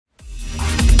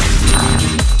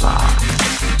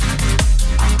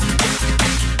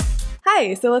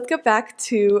Hi, so let's go back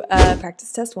to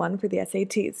practice test 1 for the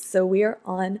SATs. So we are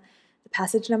on the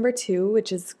passage number 2,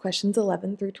 which is questions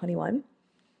 11 through 21,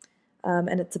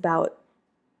 and it's about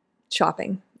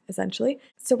shopping, essentially.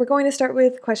 So we're going to start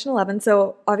with question 11.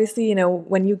 So obviously, you know,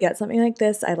 when you get something like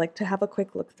this, I like to have a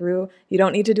quick look through. You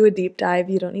don't need to do a deep dive.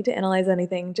 You don't need to analyze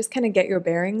anything. Just kind of get your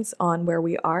bearings on where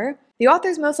we are. The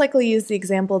authors most likely use the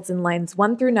examples in lines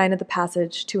 1 through 9 of the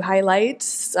passage to highlight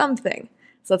something.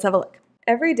 So let's have a look.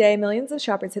 Every day, millions of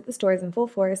shoppers hit the stores in full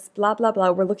force, blah, blah,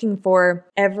 blah. We're looking for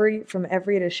from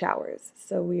every to showers.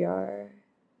 So we are,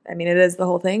 I mean, it is the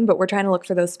whole thing, but we're trying to look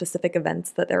for those specific events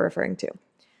that they're referring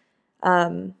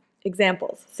to.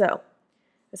 Examples. So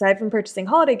aside from purchasing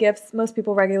holiday gifts, most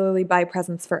people regularly buy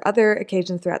presents for other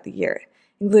occasions throughout the year,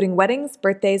 including weddings,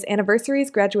 birthdays,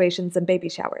 anniversaries, graduations, and baby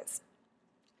showers.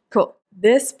 Cool.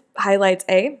 This highlights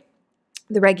A,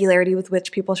 the regularity with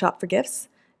which people shop for gifts.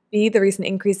 B, the recent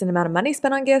increase in amount of money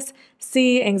spent on gifts.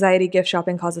 C, anxiety gift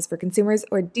shopping causes for consumers.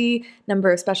 Or D,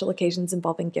 number of special occasions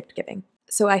involving gift giving.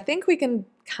 So I think we can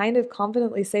kind of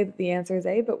confidently say that the answer is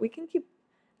A, but we can keep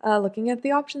looking at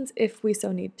the options if we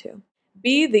so need to.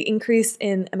 B, the increase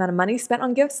in amount of money spent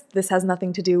on gifts. This has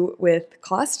nothing to do with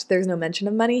cost. There's no mention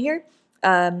of money here.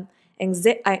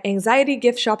 Anxiety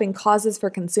gift shopping causes for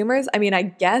consumers. I mean, I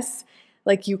guess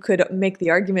like you could make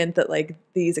the argument that like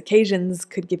these occasions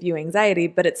could give you anxiety,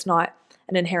 but it's not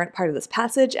an inherent part of this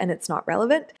passage and it's not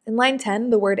relevant. In line 10,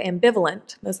 the word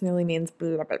ambivalent most nearly means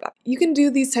blah, blah, blah, blah. You can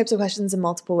do these types of questions in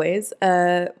multiple ways.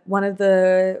 One of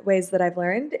the ways that I've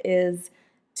learned is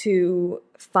to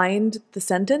find the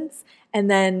sentence and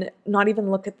then not even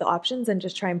look at the options and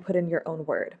just try and put in your own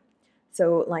word.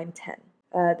 So line 10.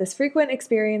 This frequent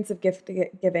experience of gift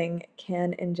giving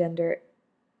can engender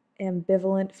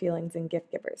ambivalent feelings in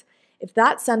gift givers. If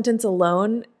that sentence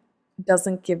alone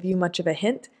doesn't give you much of a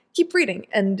hint, keep reading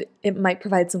and it might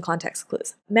provide some context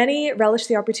clues. Many relish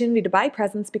the opportunity to buy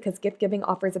presents because gift giving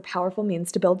offers a powerful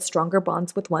means to build stronger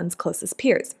bonds with one's closest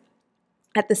peers.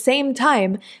 At the same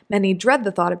time, many dread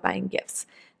the thought of buying gifts.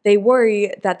 They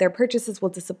worry that their purchases will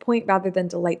disappoint rather than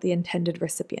delight the intended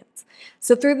recipients.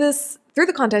 So through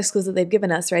the context clues that they've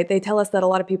given us, right, they tell us that a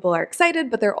lot of people are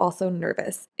excited, but they're also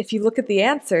nervous. If you look at the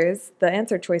answers, the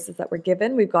answer choices that were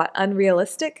given, we've got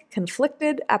unrealistic,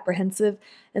 conflicted, apprehensive,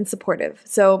 and supportive.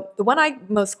 So the one I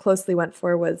most closely went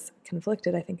for was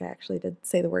conflicted. I think I actually did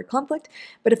say the word conflict.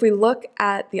 But if we look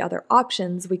at the other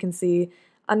options, we can see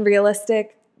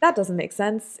unrealistic. That doesn't make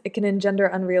sense. It can engender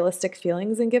unrealistic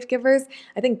feelings in gift givers.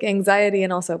 I think anxiety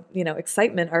and also,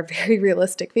 excitement are very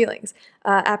realistic feelings.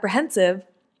 Apprehensive,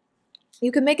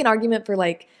 you can make an argument for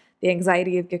like the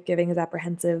anxiety of gift giving is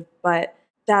apprehensive, but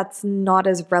that's not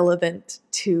as relevant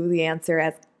to the answer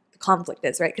as the conflict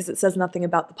is, right? Because it says nothing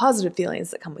about the positive feelings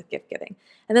that come with gift giving.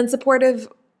 And then supportive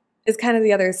is kind of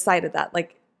the other side of that.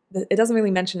 Like it doesn't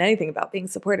really mention anything about being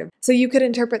supportive. So you could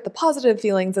interpret the positive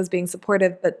feelings as being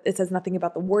supportive, but it says nothing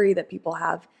about the worry that people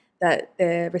have that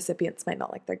the recipients might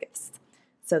not like their gifts.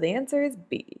 So the answer is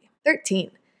B.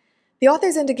 13. The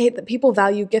authors indicate that people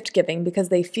value gift giving because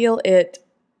they feel it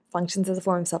functions as a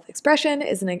form of self-expression,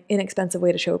 is an inexpensive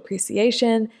way to show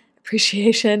appreciation,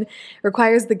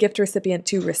 requires the gift recipient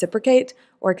to reciprocate,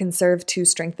 or can serve to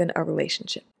strengthen a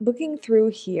relationship. Looking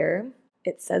through here,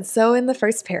 it says so in the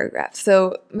first paragraph.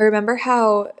 So remember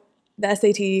how the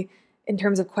SAT, in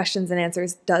terms of questions and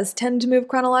answers, does tend to move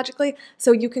chronologically?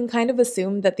 So you can kind of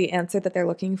assume that the answer that they're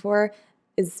looking for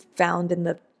is found in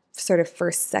the sort of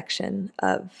first section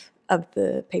of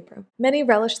the paper. Many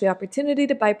relish the opportunity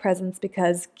to buy presents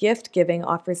because gift giving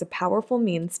offers a powerful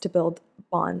means to build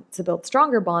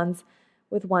stronger bonds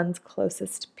with one's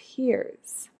closest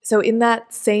peers. So in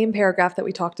that same paragraph that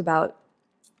we talked about,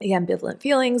 the ambivalent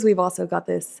feelings, we've also got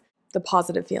the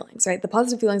positive feelings, right? The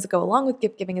positive feelings that go along with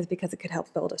gift giving is because it could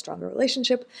help build a stronger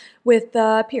relationship with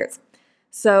peers.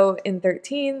 So in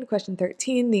question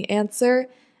 13, the answer,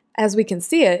 as we can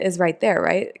see it, is right there,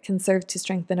 right? It can serve to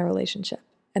strengthen a relationship.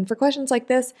 And for questions like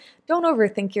this, don't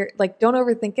overthink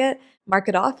it, mark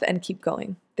it off and keep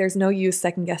going. There's no use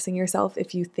second guessing yourself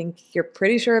if you think you're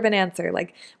pretty sure of an answer.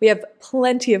 Like we have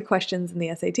plenty of questions in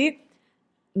the SAT.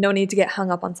 No need to get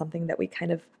hung up on something that we kind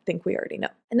of think we already know.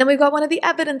 And then we've got one of the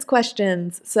evidence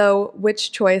questions. So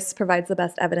which choice provides the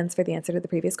best evidence for the answer to the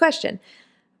previous question?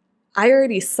 I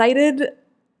already cited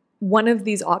one of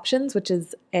these options, which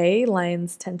is A,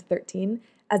 lines 10 to 13,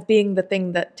 as being the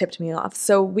thing that tipped me off.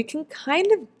 So we can kind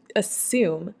of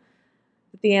assume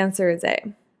that the answer is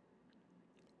A.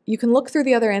 You can look through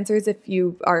the other answers if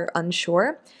you are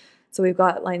unsure. So we've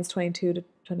got lines 22 to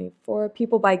 24.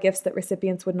 People buy gifts that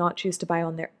recipients would not choose to buy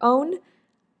on their own.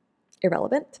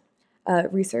 Irrelevant.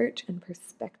 Research and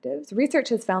perspectives. Research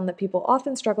has found that people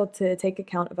often struggle to take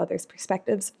account of others'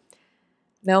 perspectives.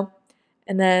 No.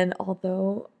 And then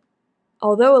although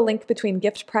a link between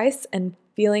gift price and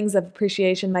feelings of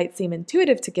appreciation might seem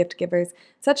intuitive to gift givers,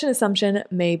 such an assumption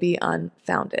may be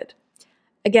unfounded.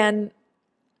 Again,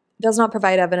 does not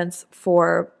provide evidence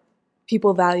for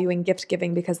people valuing gift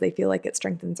giving because they feel like it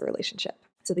strengthens a relationship.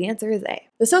 So the answer is A.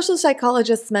 The social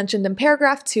psychologists mentioned in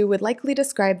paragraph 2 would likely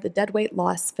describe the deadweight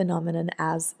loss phenomenon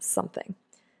as something.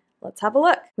 Let's have a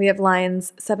look. We have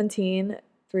lines 17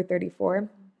 through 34.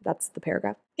 That's the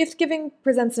paragraph. Gift giving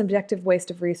presents an objective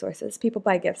waste of resources. People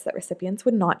buy gifts that recipients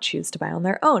would not choose to buy on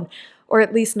their own, or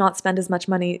at least not spend as much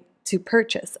money to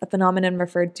purchase, a phenomenon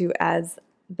referred to as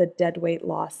the deadweight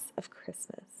loss of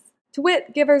Christmas. To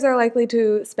wit, givers are likely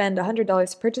to spend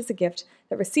 $100 to purchase a gift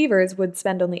that receivers would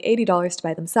spend only $80 to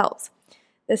buy themselves.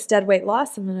 This deadweight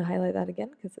loss, I'm going to highlight that again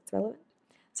because it's relevant,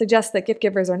 suggests that gift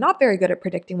givers are not very good at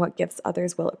predicting what gifts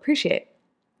others will appreciate.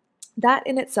 That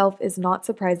in itself is not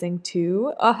surprising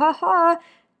to,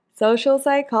 social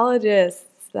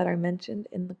psychologists that are mentioned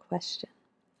in the question.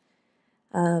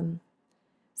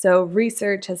 So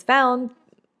research has found,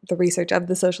 the research of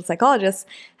the social psychologists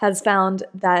has found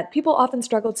that people often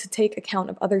struggle to take account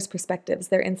of others' perspectives.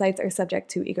 Their insights are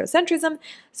subject to egocentrism,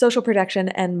 social projection,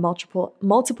 and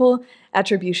multiple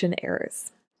attribution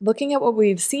errors. Looking at what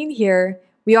we've seen here,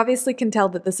 we obviously can tell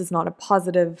that this is not a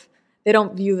positive, they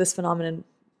don't view this phenomenon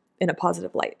in a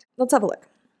positive light. Let's have a look.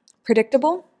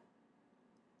 Predictable?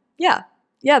 Yeah,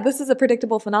 this is a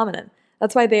predictable phenomenon.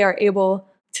 That's why they are able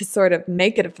to sort of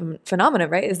make it a phenomenon,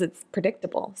 right? Is it's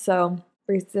predictable. So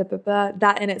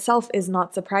that in itself is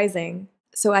not surprising.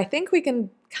 So I think we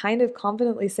can kind of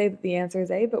confidently say that the answer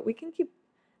is A, but we can keep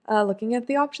looking at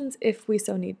the options if we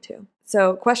so need to.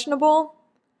 So questionable,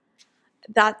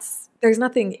 there's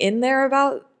nothing in there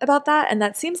about that, and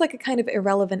that seems like a kind of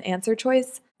irrelevant answer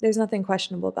choice. There's nothing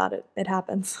questionable about it. It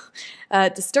happens.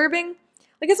 Disturbing,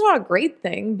 like it's not a great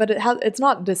thing, but it's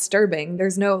not disturbing.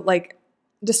 There's no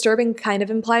disturbing kind of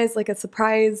implies like a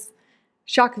surprise,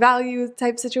 shock value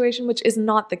type situation, which is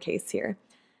not the case here.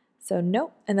 So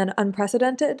no. And then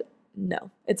unprecedented, no.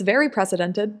 It's very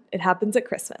precedented. It happens at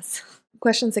Christmas.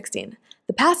 Question 16.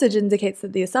 The passage indicates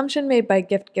that the assumption made by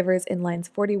gift givers in lines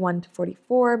 41 to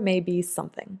 44 may be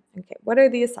something. Okay, what are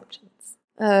the assumptions?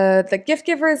 The gift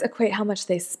givers equate how much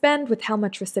they spend with how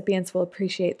much recipients will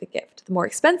appreciate the gift. The more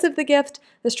expensive the gift,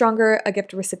 the stronger a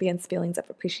gift recipient's feelings of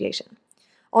appreciation.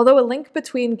 Although a link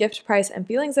between gift price and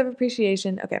feelings of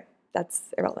appreciation, okay, that's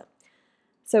irrelevant.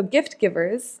 So gift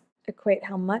givers equate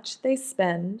how much they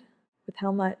spend with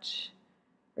how much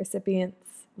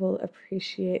recipients will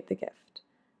appreciate the gift.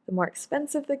 The more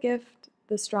expensive the gift,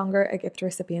 the stronger a gift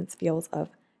recipient's feelings of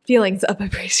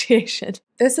appreciation.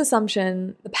 This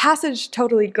assumption, the passage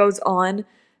totally goes on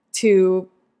to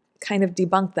kind of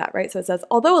debunk that, right? So it says,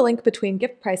 although a link between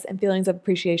gift price and feelings of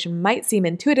appreciation might seem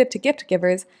intuitive to gift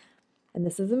givers, and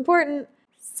this is important,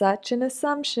 such an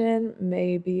assumption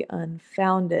may be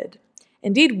unfounded.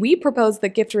 Indeed, we propose that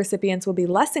gift recipients will be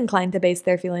less inclined to base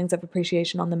their feelings of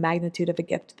appreciation on the magnitude of a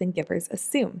gift than givers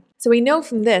assume. So we know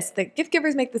from this that gift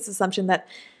givers make this assumption that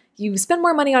you spend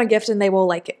more money on a gift and they will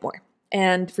like it more.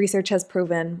 And research has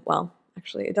proven, well,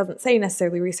 actually it doesn't say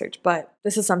necessarily research, but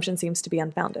this assumption seems to be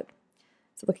unfounded.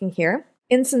 So looking here,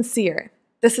 insincere.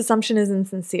 This assumption is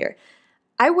insincere.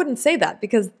 I wouldn't say that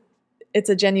because it's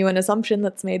a genuine assumption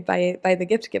that's made by the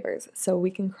gift givers. So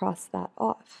we can cross that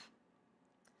off.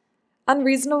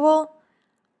 Unreasonable?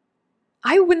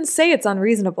 I wouldn't say it's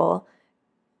unreasonable.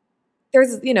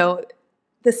 There's,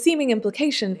 the seeming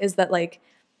implication is that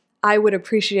I would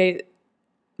appreciate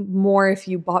more if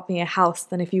you bought me a house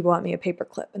than if you bought me a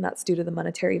paperclip, and that's due to the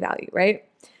monetary value, right?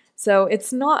 So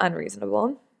it's not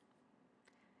unreasonable.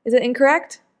 Is it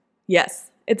incorrect?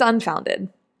 Yes, it's unfounded.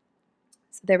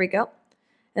 So there we go.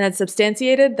 And it's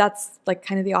substantiated, that's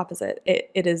kind of the opposite.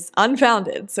 It is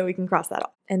unfounded, so we can cross that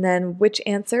off. And then which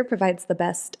answer provides the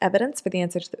best evidence for the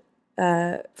answer to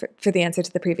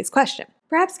the previous question?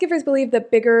 Perhaps givers believe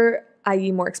that bigger,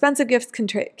 i.e. more expensive gifts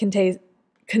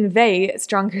convey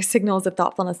stronger signals of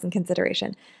thoughtfulness and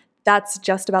consideration. That's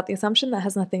just about the assumption. That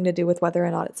has nothing to do with whether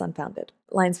or not it's unfounded.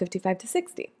 Lines 55 to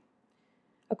 60.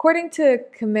 According to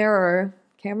Kammerer,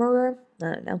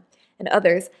 and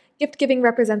others, gift-giving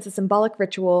represents a symbolic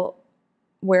ritual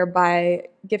whereby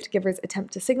gift givers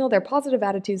attempt to signal their positive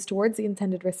attitudes towards the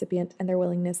intended recipient and their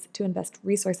willingness to invest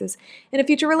resources in a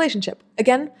future relationship.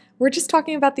 Again, we're just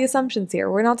talking about the assumptions here.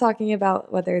 We're not talking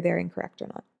about whether they're incorrect or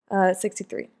not.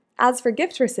 63. As for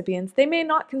gift recipients, they may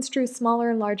not construe smaller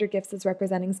and larger gifts as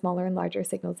representing smaller and larger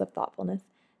signals of thoughtfulness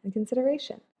and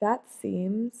consideration. That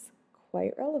seems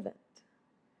quite relevant.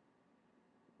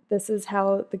 this is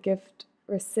how the gift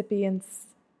recipients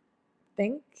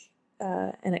think,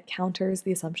 and it counters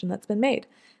the assumption that's been made.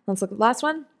 Let's look at the last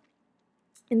one.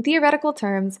 In theoretical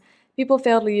terms, people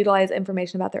fail to utilize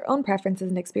information about their own preferences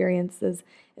and experiences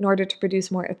in order to produce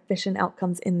more efficient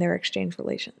outcomes in their exchange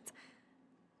relations.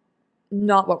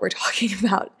 Not what we're talking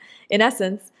about. In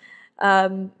essence,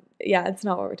 it's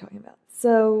not what we're talking about.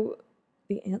 So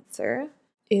the answer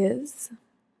is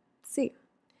C.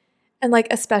 And like,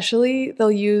 especially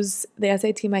the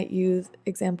SAT might use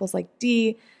examples like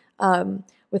D,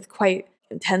 with quite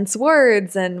intense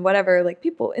words and whatever. Like,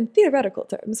 people, in theoretical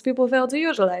terms, people fail to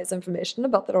utilize information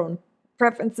about their own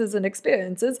preferences and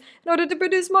experiences in order to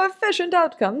produce more efficient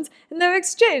outcomes in their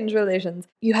exchange relations.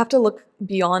 You have to look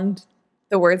beyond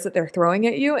the words that they're throwing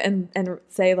at you and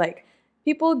say, like,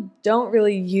 people don't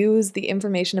really use the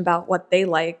information about what they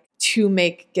like to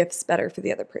make gifts better for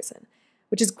the other person,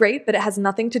 which is great, but it has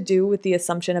nothing to do with the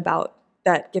assumption about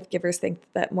that gift givers think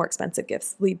that more expensive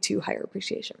gifts lead to higher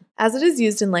appreciation. As it is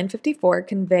used in line 54,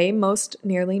 convey most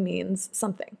nearly means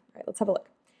something. All right, let's have a look.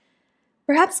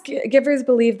 Perhaps givers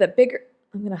believe that bigger,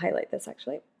 I'm going to highlight this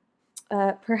actually.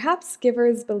 Perhaps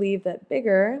givers believe that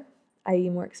bigger, i.e.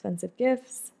 more expensive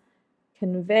gifts,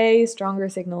 convey stronger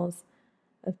signals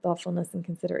of thoughtfulness and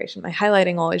consideration. My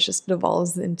highlighting always just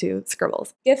devolves into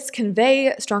scribbles. Gifts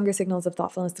convey stronger signals of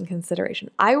thoughtfulness and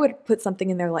consideration. I would put something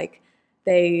in there like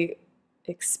they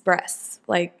express,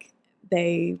 like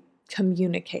they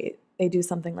communicate, they do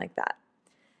something like that.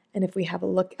 And if we have a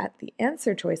look at the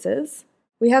answer choices,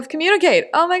 we have communicate.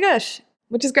 Oh my gosh,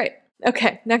 which is great.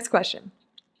 Okay, next question.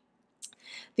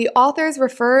 The authors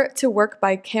refer to work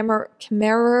by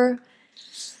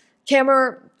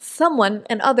someone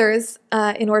and others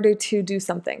in order to do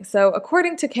something. So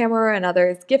according to Kammerer and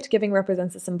others, gift giving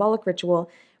represents a symbolic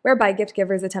ritual whereby gift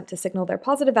givers attempt to signal their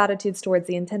positive attitudes towards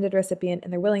the intended recipient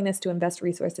and their willingness to invest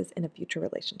resources in a future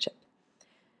relationship.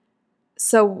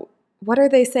 So what are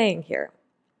they saying here?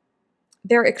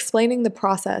 They're explaining the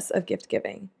process of gift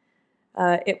giving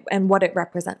and what it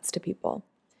represents to people.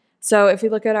 So if we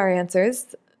look at our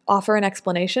answers, offer an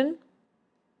explanation.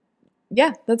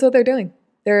 Yeah, that's what they're doing.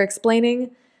 They're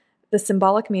explaining the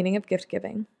symbolic meaning of gift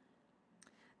giving.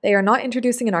 They are not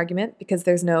introducing an argument because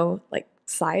there's no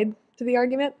side to the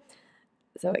argument,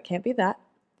 so it can't be that.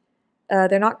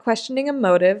 They're not questioning a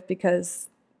motive because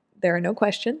there are no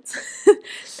questions.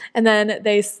 And then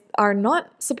they are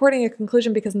not supporting a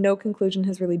conclusion because no conclusion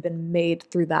has really been made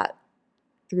through that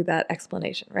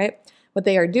explanation, right? What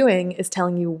they are doing is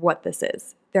telling you what this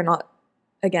is. They're not,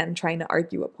 again, trying to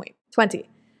argue a point. 20.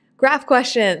 Graph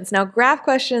questions. Now, graph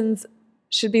questions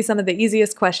should be some of the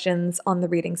easiest questions on the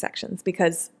reading sections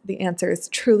because the answers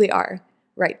truly are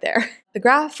right there. The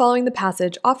graph following the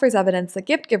passage offers evidence that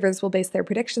gift givers will base their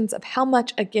predictions of how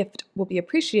much a gift will be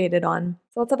appreciated on.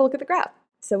 So let's have a look at the graph.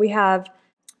 So we have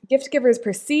gift givers'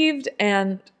 perceived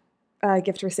and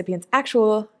gift recipients'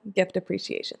 actual gift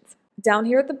appreciations. Down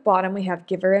here at the bottom, we have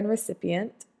giver and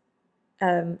recipient.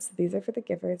 So these are for the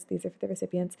givers, these are for the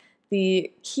recipients.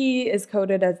 The key is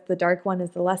coded as the dark one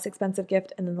is the less expensive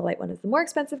gift, and then the light one is the more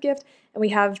expensive gift. And we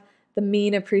have the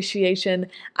mean appreciation.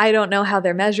 I don't know how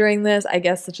they're measuring this. I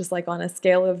guess it's just like on a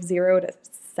scale of 0 to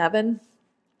 7.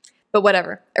 But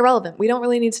whatever, irrelevant. We don't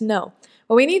really need to know.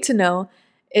 What we need to know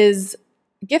is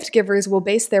gift givers will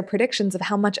base their predictions of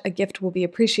how much a gift will be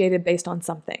appreciated based on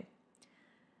something.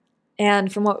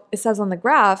 And from what it says on the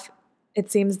graph, it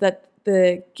seems that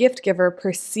the gift giver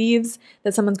perceives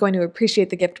that someone's going to appreciate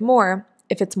the gift more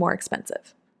if it's more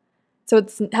expensive. So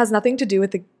it has nothing to do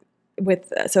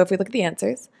so if we look at the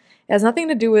answers, it has nothing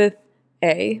to do with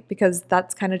A, because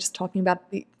that's kind of just talking about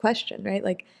the question, right?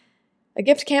 Like, a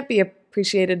gift can't be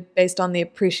appreciated based on the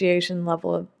appreciation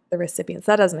level of the recipients.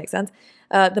 That doesn't make sense.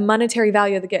 The monetary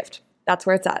value of the gift, that's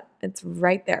where it's at. It's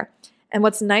right there. And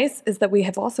what's nice is that we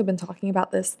have also been talking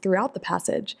about this throughout the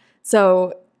passage.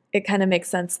 So it kind of makes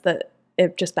sense that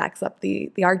it just backs up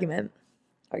the argument.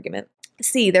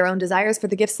 C, their own desires for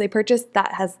the gifts they purchase,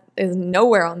 is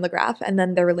nowhere on the graph. And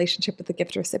then their relationship with the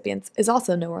gift recipients is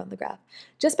also nowhere on the graph.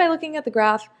 Just by looking at the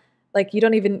graph, you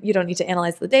don't need to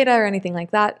analyze the data or anything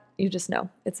like that. You just know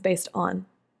it's based on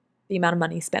the amount of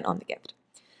money spent on the gift.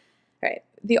 All right.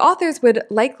 The authors would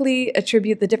likely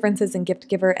attribute the differences in gift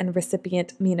giver and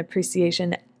recipient mean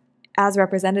appreciation as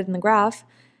represented in the graph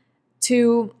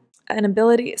to an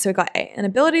ability, so we got A, an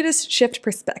ability to shift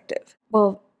perspective.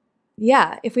 Well,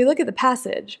 yeah, if we look at the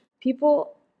passage,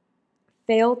 people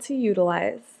fail to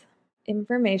utilize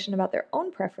information about their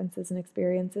own preferences and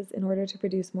experiences in order to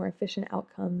produce more efficient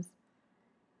outcomes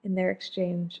in their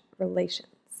exchange relations.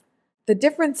 The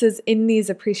differences in these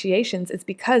appreciations is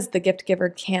because the gift giver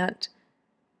can't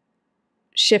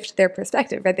shift their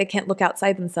perspective, right? They can't look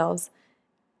outside themselves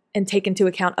and take into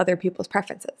account other people's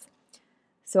preferences.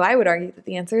 So I would argue that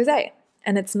the answer is A.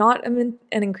 And it's not an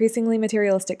increasingly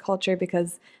materialistic culture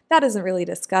because that isn't really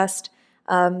discussed.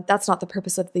 That's not the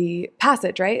purpose of the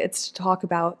passage, right? It's to talk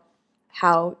about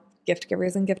how gift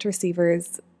givers and gift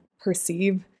receivers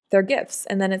perceive their gifts.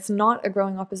 And then it's not a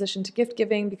growing opposition to gift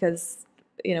giving because,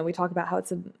 we talk about how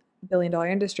it's a billion-dollar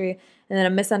industry, and then a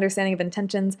misunderstanding of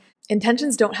intentions.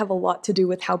 Intentions don't have a lot to do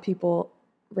with how people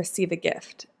receive a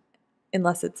gift,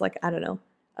 unless it's like, I don't know,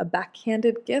 a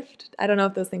backhanded gift. I don't know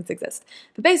if those things exist.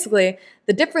 But basically,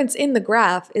 the difference in the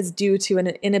graph is due to an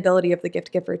inability of the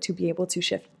gift giver to be able to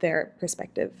shift their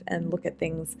perspective and look at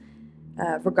things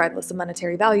regardless of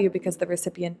monetary value, because the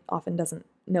recipient often doesn't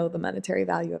know the monetary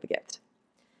value of a gift.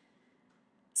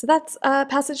 So that's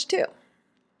passage 2.